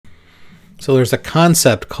So there's a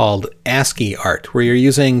concept called ASCII art, where you're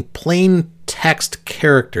using plain text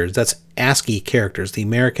characters. That's ASCII characters, the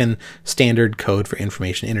American Standard Code for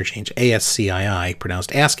Information Interchange, ASCII,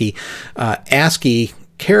 pronounced ASCII. ASCII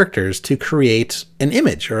characters to create an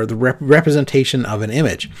image, or the representation of an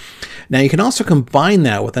image. Now you can also combine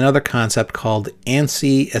that with another concept called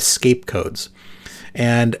Ansi escape codes.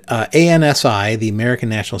 And ANSI, the American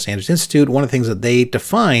National Standards Institute, one of the things that they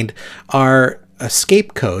defined are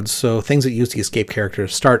escape codes, so things that use the escape character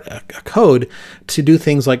to start a code to do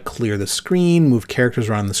things like clear the screen, move characters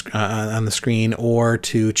around on the screen, or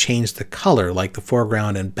to change the color, like the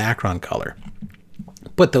foreground and background color.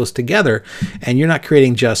 Put those together, and you're not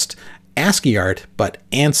creating just ASCII art, but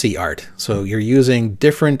ANSI art. So you're using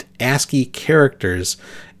different ASCII characters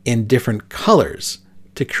in different colors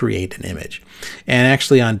to create an image. And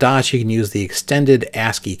actually on DOS you can use the extended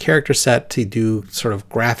ASCII character set to do sort of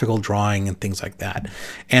graphical drawing and things like that.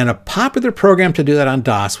 And a popular program to do that on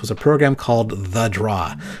DOS was a program called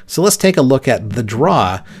TheDraw. So let's take a look at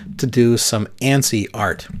TheDraw to do some ANSI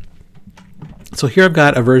art. So here I've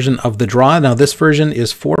got a version of TheDraw. Now this version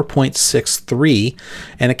is 4.63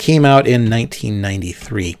 and it came out in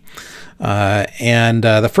 1993.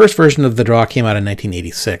 The first version of TheDraw came out in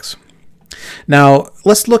 1986. Now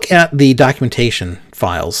let's look at the documentation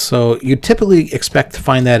files. So you typically expect to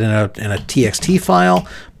find that in a TXT file,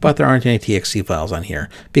 but there aren't any TXT files on here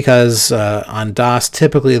because on DOS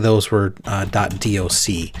typically those were .doc.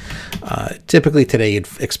 Typically today you'd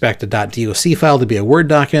expect a .doc file to be a Word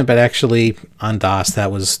document, but actually on DOS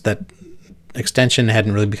that extension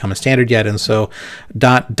hadn't really become a standard yet, and so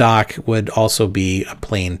 .doc would also be a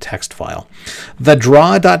plain text file.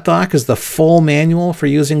 TheDraw.doc is the full manual for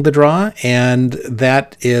using TheDraw, and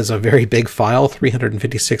that is a very big file,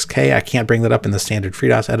 356K. I can't bring that up in the standard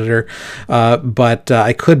FreeDOS editor, but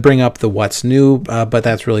I could bring up the what's new, but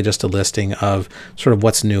that's really just a listing of sort of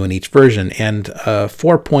what's new in each version. And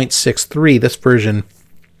 4.63, this version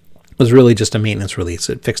was really just a maintenance release.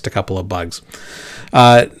 It fixed a couple of bugs.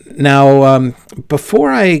 Now,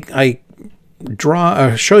 before I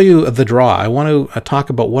show you TheDraw, I want to talk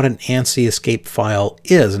about what an ANSI escape file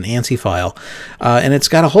is, an ANSI file. And it's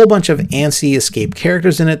got a whole bunch of ANSI escape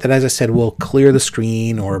characters in it that, as I said, will clear the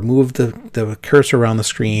screen or move the cursor around the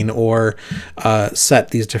screen or set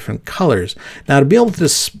these different colors. Now, to be able to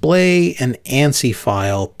display an ANSI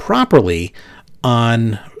file properly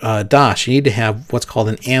on DOS, you need to have what's called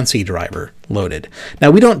an Ansi driver loaded. Now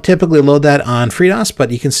we don't typically load that on FreeDOS, but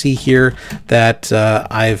you can see here that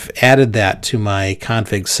I've added that to my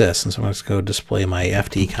config sys, and so I'm going to go display my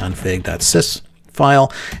ftconfig.sys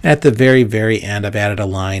file. And at the very end, I've added a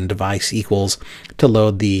line device equals to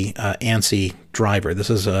load the Ansi driver. This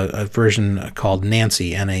is a version called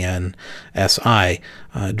Nancy, N-A-N-S-I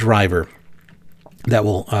driver that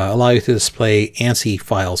will allow you to display ANSI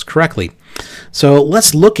files correctly. So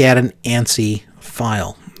let's look at an ANSI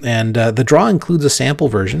file. And TheDraw includes a sample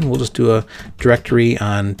version. We'll just do a directory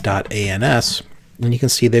on .ans, and you can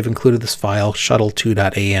see they've included this file,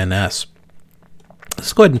 shuttle2.ans.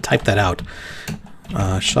 Let's go ahead and type that out,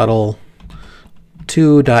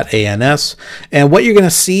 shuttle2.ans. And what you're going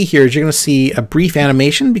to see here is you're going to see a brief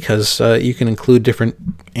animation, because you can include different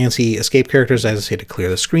ANSI escape characters, as I say, to clear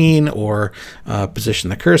the screen or position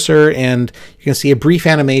the cursor. And you can see a brief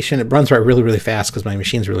animation. It runs really fast because my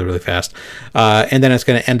machine's really fast. And then it's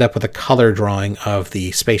going to end up with a color drawing of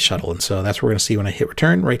the space shuttle. And so that's what we're going to see when I hit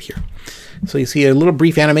return right here. So you see a little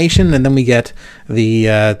brief animation, and then we get the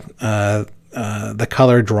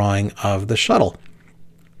color drawing of the shuttle.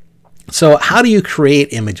 So how do you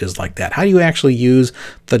create images like that? How do you actually use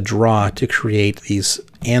TheDraw to create these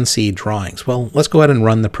ANSI drawings? Well, let's go ahead and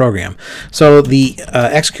run the program. So the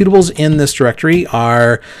executables in this directory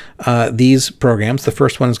are these programs. The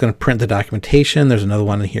first one is going to print the documentation. There's another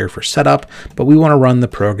one in here for setup, but we want to run the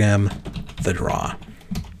program TheDraw.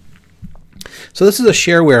 So this is a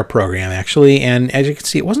shareware program, actually, and as you can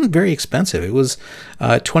see, it wasn't very expensive. It was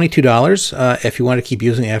 $22 if you want to keep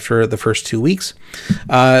using it after the first 2 weeks.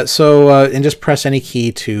 And just press any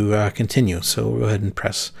key to continue. So we'll go ahead and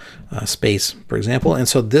press space, for example. And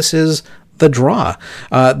so this is TheDraw.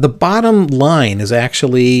 The bottom line is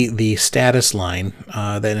actually the status line,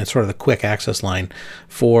 then it's sort of the quick access line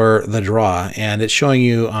for TheDraw, and it's showing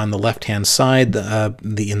you on the left-hand side,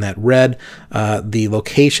 in that red, the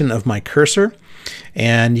location of my cursor.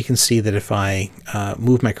 And you can see that if I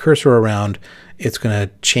move my cursor around, it's going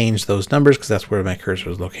to change those numbers because that's where my cursor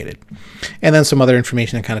is located. And then some other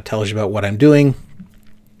information that kind of tells you about what I'm doing.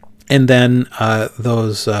 And then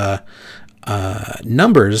those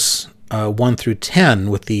numbers 1 through 10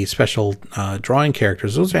 with the special drawing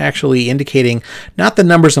characters, those are actually indicating not the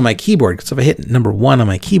numbers on my keyboard, because if I hit number 1 on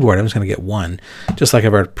my keyboard, I'm just going to get 1. Just like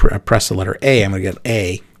if I press the letter A, I'm going to get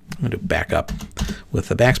A. I'm going to back up with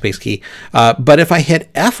the backspace key. But if I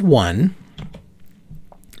hit F1,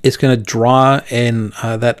 it's going to draw in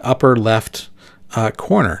that upper left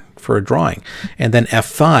corner for a drawing. And then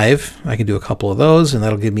F5, I can do a couple of those, and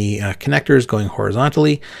that'll give me connectors going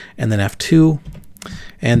horizontally. And then F2,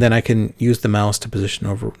 and then I can use the mouse to position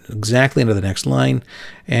over exactly into the next line.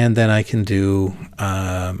 And then I can do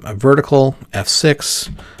a vertical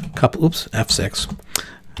F6, F6,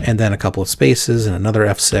 and then a couple of spaces and another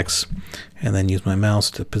F6, and then use my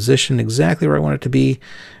mouse to position exactly where I want it to be.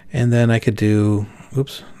 And then I could do,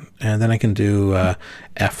 and then I can do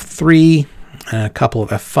F3, and a couple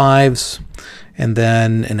of F5s, and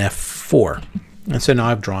then an F4. And so now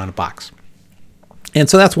I've drawn a box. And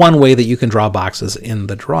so that's one way that you can draw boxes in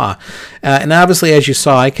the Draw. And obviously, as you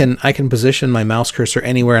saw, I can position my mouse cursor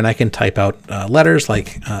anywhere, and I can type out letters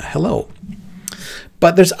like hello.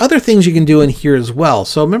 But there's other things you can do in here as well.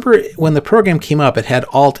 So remember when the program came up, it had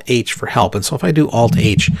Alt-H for help. And so if I do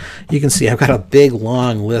Alt-H, you can see I've got a big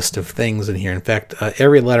long list of things in here. In fact,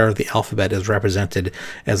 every letter of the alphabet is represented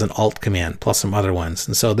as an Alt command, plus some other ones.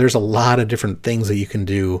 And so there's a lot of different things that you can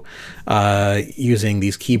do using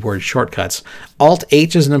these keyboard shortcuts.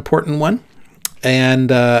 Alt-H is an important one. And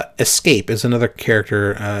escape is another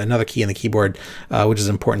character, another key on the keyboard, which is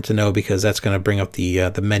important to know because that's going to bring up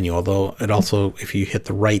the menu. Although it also, if you hit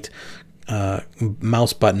the right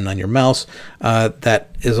mouse button on your mouse, that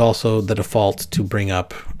is also the default to bring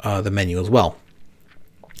up the menu as well.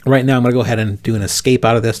 Right now, I'm going to go ahead and do an escape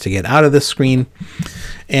out of this to get out of this screen,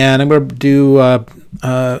 and I'm going to do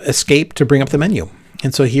escape to bring up the menu.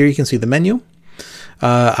 And so here you can see the menu.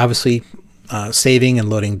 Obviously, saving and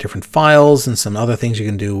loading different files and some other things you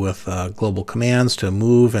can do with global commands to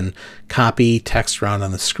move and copy text around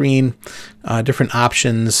on the screen, different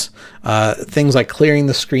options, things like clearing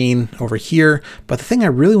the screen over here. But the thing I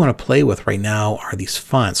really want to play with right now are these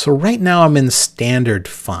fonts. So right now I'm in standard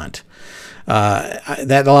font.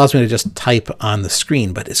 That allows me to just type on the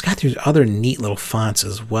screen, but it's got these other neat little fonts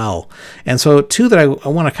as well. And so two that I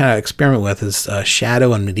want to kind of experiment with is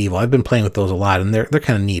Shadow and Medieval. I've been playing with those a lot, and they're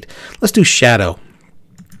kind of neat. Let's do Shadow.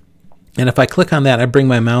 And if I click on that, I bring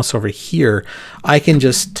my mouse over here, I can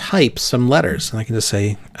just type some letters, and I can just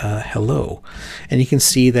say hello. And you can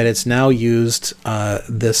see that it's now used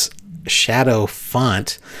this Shadow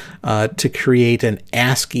font to create an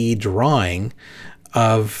ASCII drawing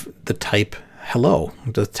of the type hello,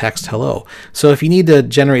 the text hello. So if you need to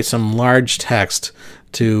generate some large text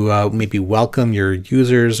to maybe welcome your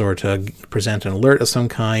users or to present an alert of some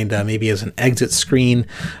kind, maybe as an exit screen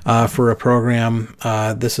for a program,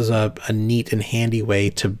 this is a neat and handy way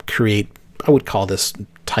to create, I would call this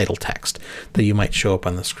title text that you might show up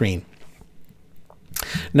on the screen.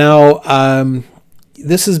 Now,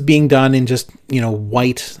 this is being done in just,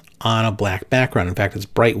 white on a black background. In fact, it's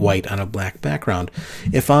bright white on a black background.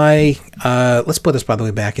 If I, let's put this, by the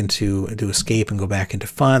way, back into, do escape and go back into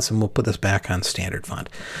fonts, and we'll put this back on standard font.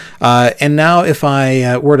 And now if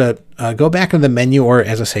I were to go back into the menu, or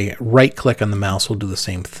as I say, right click on the mouse, will do the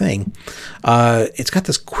same thing. It's got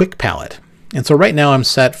this quick palette. And so right now I'm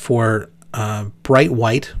set for bright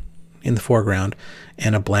white in the foreground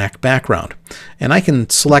and a black background. And I can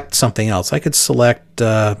select something else. I could select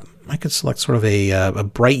sort of a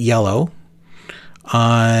bright yellow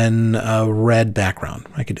on a red background.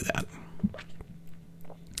 I could do that.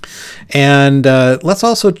 And let's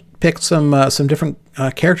also pick some different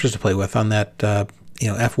characters to play with on that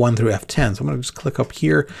F1 through F10. So I'm going to just click up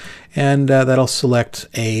here, and that'll select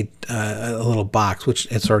a little box, which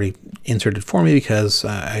it's already inserted for me because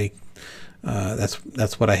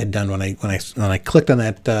that's what I had done when I clicked on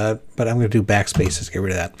that. But I'm going to do backspace to get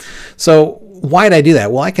rid of that. So why did I do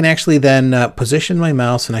that? Well, I can actually then position my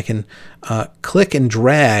mouse, and I can click and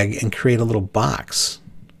drag and create a little box.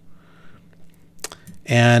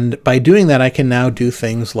 And by doing that, I can now do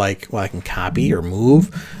things like, well, I can copy or move,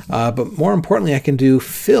 but more importantly, I can do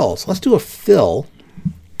fill. So let's do a fill.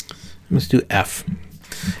 Let's do F.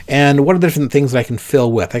 And what are the different things that I can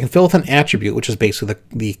fill with? I can fill with an attribute, which is basically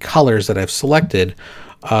the colors that I've selected,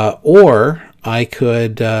 or I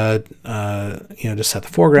could just set the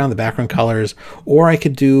foreground, the background colors, or I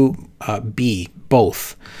could do B,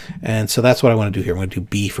 both. And so that's what I want to do here. I'm going to do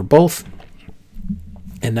B for both.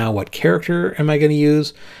 And now what character am I going to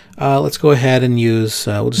use? Let's go ahead and use,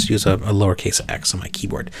 we'll just use a lowercase x on my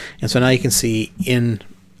keyboard. And so now you can see in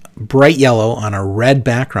bright yellow on a red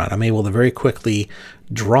background, I'm able to very quickly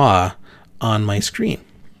draw on my screen.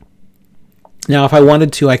 Now, if I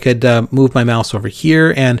wanted to, I could move my mouse over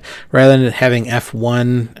here, and rather than having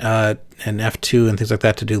F1 and F2 and things like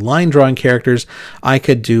that to do line drawing characters, I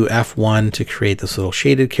could do F1 to create this little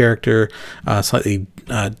shaded character, slightly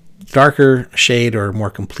darker shade or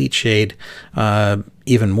more complete shade,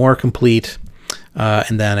 even more complete,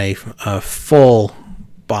 and then a full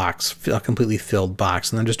box, a completely filled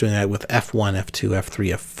box. And I'm just doing that with F1, F2,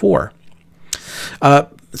 F3, F4.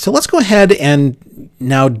 So let's go ahead and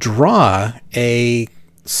now draw a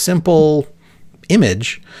simple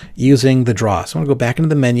image using the draw. So I'm going to go back into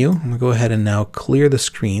the menu. I'm going to go ahead and now clear the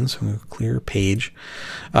screen. So I'm going to clear page.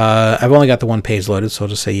 I've only got the one page loaded, so I'll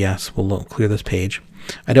just say yes, we'll clear this page.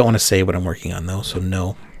 I don't want to say what I'm working on though, so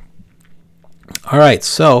no. All right,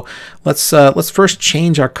 so let's first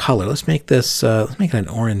change our color. Let's make this let's make it an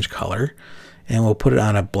orange color, and we'll put it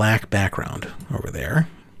on a black background over there.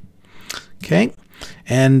 Okay.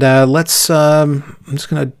 And let's, I'm just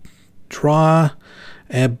going to draw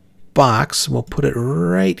a box. We'll put it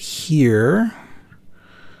right here.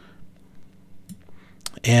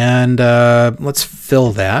 And let's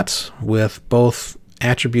fill that with both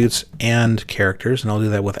attributes and characters. And I'll do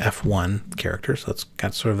that with F1 character. So it's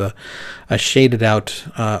got sort of a shaded out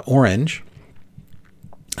orange.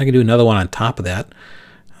 I can do another one on top of that.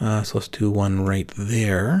 So let's do one right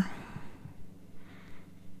there.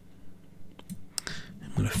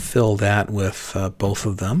 I'm going to fill that with both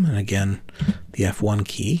of them, and again, the F1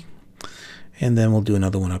 key. And then we'll do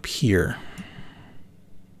another one up here.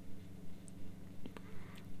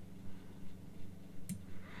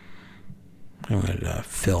 I'm going to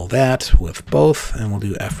fill that with both, and we'll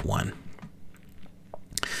do F1.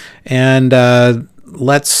 And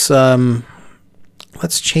let's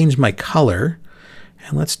change my color,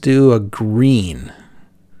 and let's do a green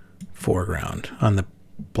foreground on the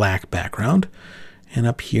black background. And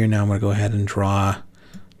up here now I'm going to go ahead and draw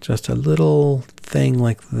just a little thing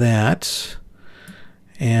like that.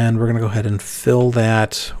 And we're going to go ahead and fill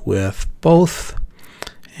that with both.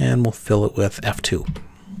 And we'll fill it with F2.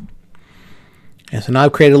 And so now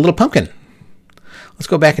I've created a little pumpkin. Let's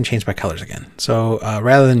go back and change my colors again. So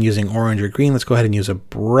rather than using orange or green, let's go ahead and use a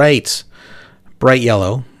bright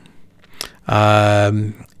yellow.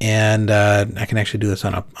 And I can actually do this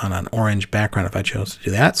on an orange background if I chose to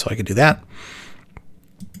do that. So I could do that.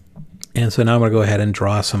 And so now I'm going to go ahead and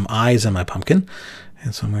draw some eyes on my pumpkin.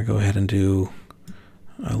 And so I'm going to go ahead and do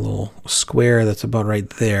a little square that's about right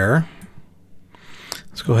there.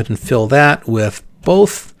 Let's go ahead and fill that with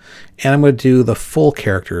both. And I'm going to do the full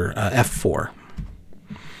character, F4.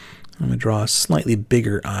 I'm going to draw a slightly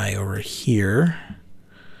bigger eye over here.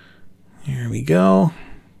 Here we go.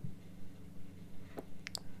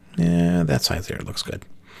 Yeah, that size there looks good.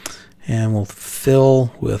 And we'll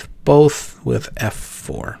fill with both with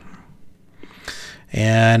F4.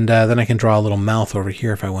 And then I can draw a little mouth over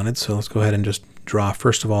here if I wanted. So let's go ahead and just draw,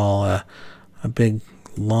 first of all, a big,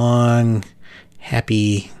 long,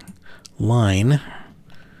 happy line.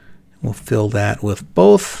 We'll fill that with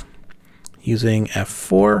both using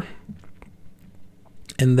F4.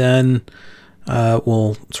 And then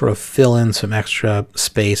we'll sort of fill in some extra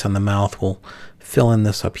space on the mouth. We'll fill in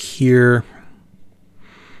this up here.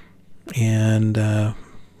 And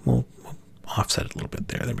we'll offset it a little bit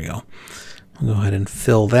there. There we go. We'll go ahead and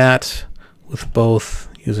fill that with both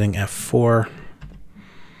using F4.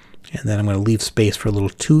 And then I'm going to leave space for a little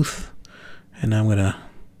tooth. And now I'm going to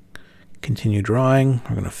continue drawing.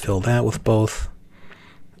 We're going to fill that with both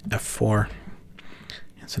F4.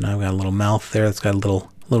 And so now I've got a little mouth there that's got a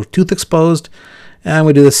little tooth exposed. And I'm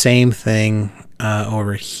going to do the same thing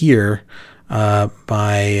over here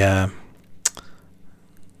by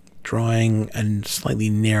drawing a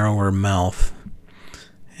slightly narrower mouth.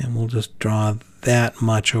 And we'll just draw that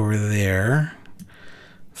much over there.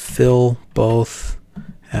 Fill both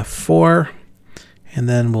F4. And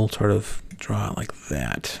then we'll sort of draw it like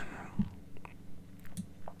that.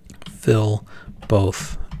 Fill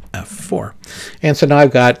both F4. And so now I've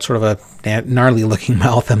got sort of a gnarly looking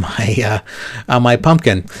mouth on my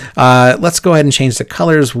pumpkin. Let's go ahead and change the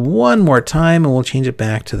colors one more time, and we'll change it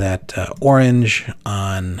back to that orange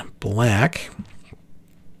on black.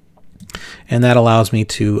 And that allows me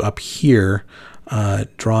to, up here,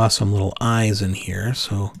 draw some little eyes in here.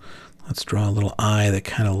 So let's draw a little eye that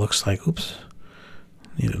kind of looks like, oops,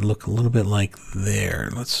 need to look a little bit like there.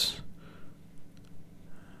 Let's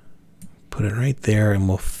put it right there, and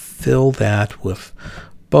we'll fill that with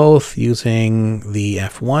both using the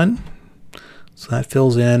F1. So that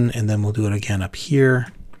fills in, and then we'll do it again up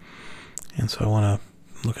here. And so I want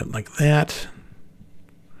to look at it like that.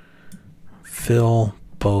 Fill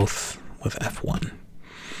both with F1.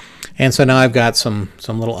 And so now I've got some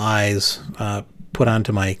little eyes put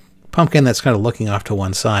onto my pumpkin that's kind of looking off to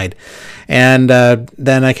one side. And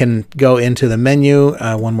then I can go into the menu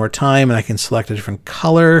one more time, and I can select a different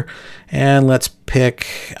color. And let's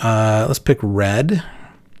pick red.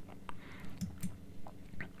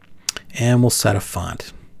 And we'll set a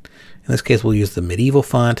font. In this case, we'll use the medieval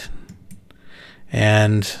font.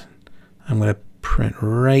 And I'm going to print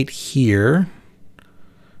right here.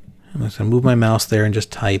 I'm going to move my mouse there and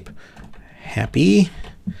just type happy.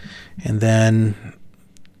 And then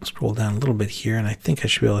scroll down a little bit here, and I think I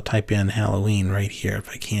should be able to type in Halloween right here if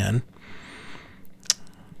I can.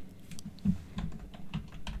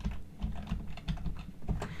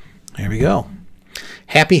 There we go.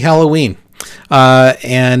 Happy Halloween.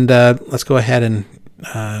 Let's go ahead and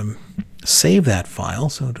save that file.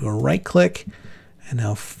 So do a right click and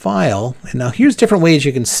now file. And now here's different ways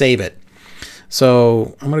you can save it.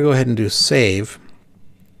 So I'm going to go ahead and do save.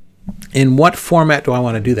 In what format do I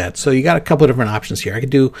want to do that? So you got a couple of different options here. I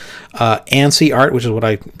could do Ansi art, which is what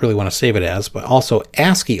I really want to save it as, but also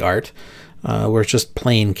ASCII art, where it's just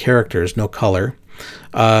plain characters, no color.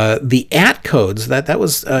 The @ codes, that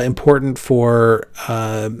was important for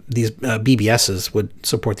these BBSs would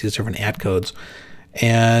support these different @ codes.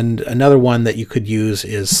 And another one that you could use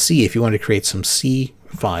is C if you want to create some C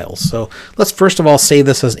files. So let's first of all save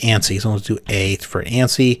this as Ansi. So let's do A for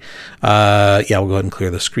Ansi. Yeah, we'll go ahead and clear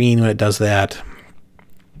the screen when it does that.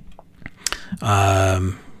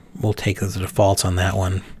 We'll take the defaults on that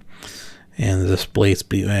one. And the display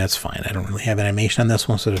speed, that's fine. I don't really have animation on this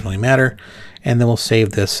one, so it doesn't really matter. And then we'll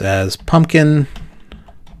save this as pumpkin.ans.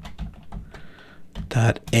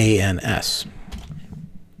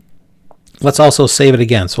 Let's also save it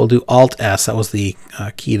again. So we'll do Alt-S. That was the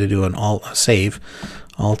key to do an save.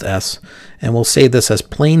 Alt-S. And we'll save this as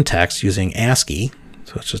plain text using ASCII.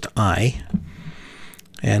 So it's just I.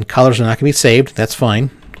 And colors are not going to be saved. That's fine,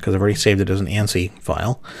 because I've already saved it as an ANSI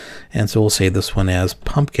file. And so we'll save this one as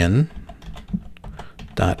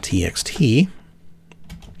pumpkin.txt.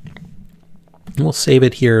 And we'll save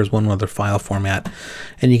it here as one other file format.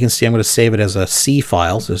 And you can see I'm going to save it as a C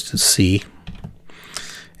file. So it's just C.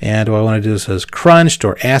 And do I want to do this as crunched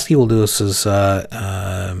or ASCII? We'll do this as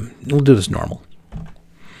normal.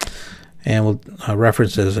 And we'll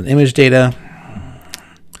reference it as an image data.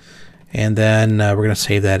 And then we're going to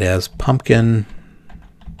save that as pumpkin.c.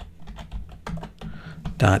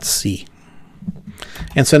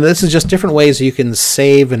 And so this is just different ways you can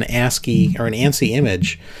save an ASCII or an ANSI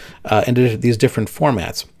image into these different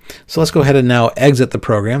formats. So let's go ahead and now exit the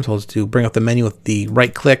program. So let's bring up the menu with the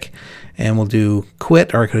right click, and we'll do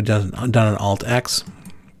quit, or I could have done an Alt-X.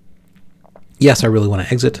 Yes, I really want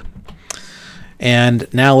to exit.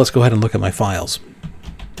 And now let's go ahead and look at my files.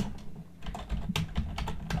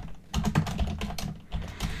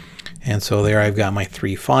 And so there I've got my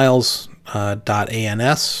 3 files.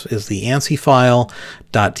 .ans is the ANSI file,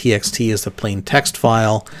 .txt is the plain text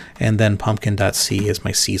file, and then pumpkin.c is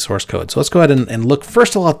my C source code. So let's go ahead and look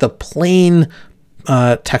first of all at the plain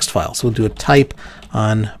text file. So we'll do a type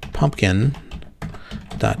on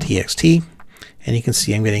pumpkin.txt, and you can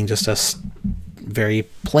see I'm getting just a very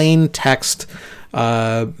plain text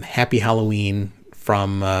Happy Halloween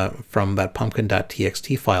from that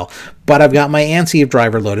pumpkin.txt file. But I've got my Ansi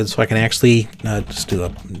driver loaded, so I can actually just do a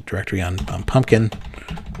directory on pumpkin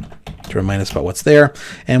to remind us about what's there.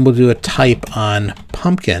 And we'll do a type on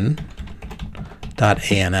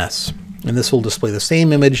pumpkin.ans. And this will display the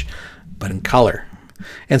same image, but in color.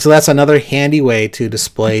 And so that's another handy way to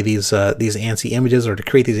display these ANSI images, or to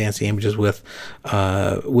create these ANSI images with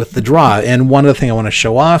TheDraw. And one other thing I want to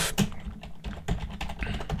show off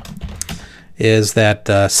is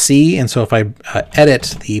that C, and so if I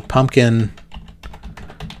edit the pumpkin.c,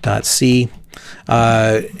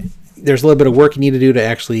 there's a little bit of work you need to do to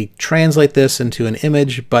actually translate this into an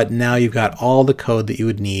image, but now you've got all the code that you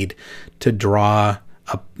would need to draw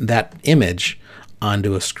that image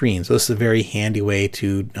onto a screen. So this is a very handy way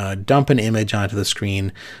to dump an image onto the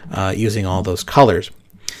screen using all those colors.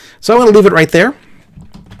 So I'm going to leave it right there.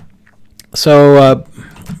 So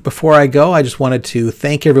before I go, I just wanted to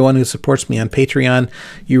thank everyone who supports me on Patreon.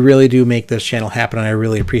 You really do make this channel happen, and I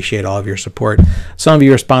really appreciate all of your support. Some of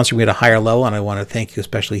you are sponsoring me at a higher level, and I want to thank you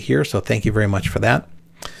especially here, so thank you very much for that.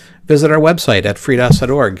 Visit our website at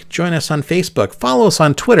freedos.org. Join us on Facebook, follow us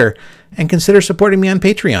on Twitter, and consider supporting me on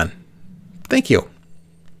Patreon. Thank you.